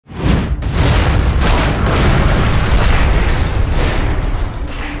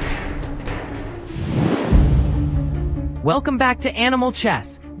Welcome back to Animal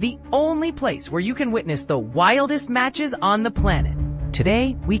Chess, the only place where you can witness the wildest matches on the planet.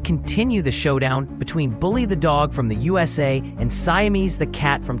 Today, we continue the showdown between Bully the dog from the USA and Siamese the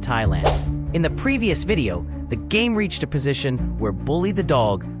cat from Thailand. In the previous video, the game reached a position where Bully the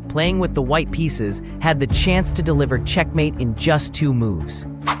dog, playing with the white pieces, had the chance to deliver checkmate in just 2 moves.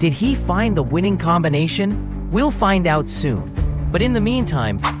 Did he find the winning combination? We'll find out soon. But in the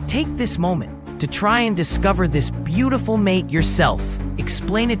meantime, take this moment to try and discover this beautiful mate yourself.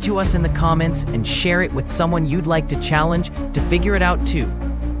 Explain it to us in the comments and share it with someone you'd like to challenge to figure it out too.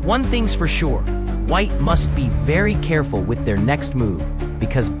 One thing's for sure, white must be very careful with their next move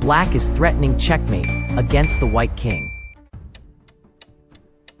because black is threatening checkmate against the white king.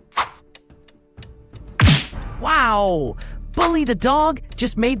 Wow! Bully the dog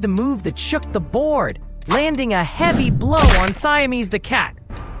just made the move that shook the board, landing a heavy blow on Siamese the cat.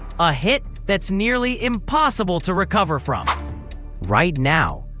 A hit that's nearly impossible to recover from. Right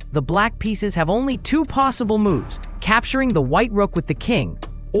now, the black pieces have only 2 possible moves, capturing the white rook with the king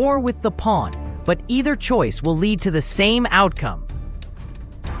or with the pawn, but either choice will lead to the same outcome.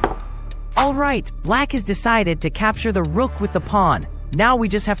 All right, black has decided to capture the rook with the pawn. Now we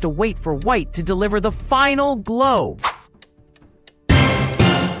just have to wait for white to deliver the final blow.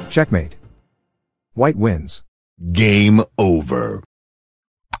 Checkmate. White wins. Game over.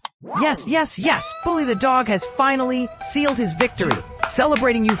 Yes, Bully the dog has finally sealed his victory,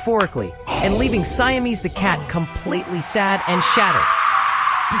 celebrating euphorically, and leaving Siamese the cat completely sad and shattered.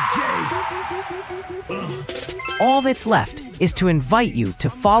 All that's left is to invite you to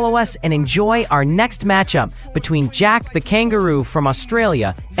follow us and enjoy our next matchup between Jack the kangaroo from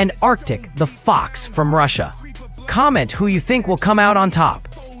Australia and Arctic the fox from Russia. Comment who you think will come out on top,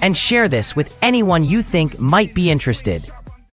 and share this with anyone you think might be interested.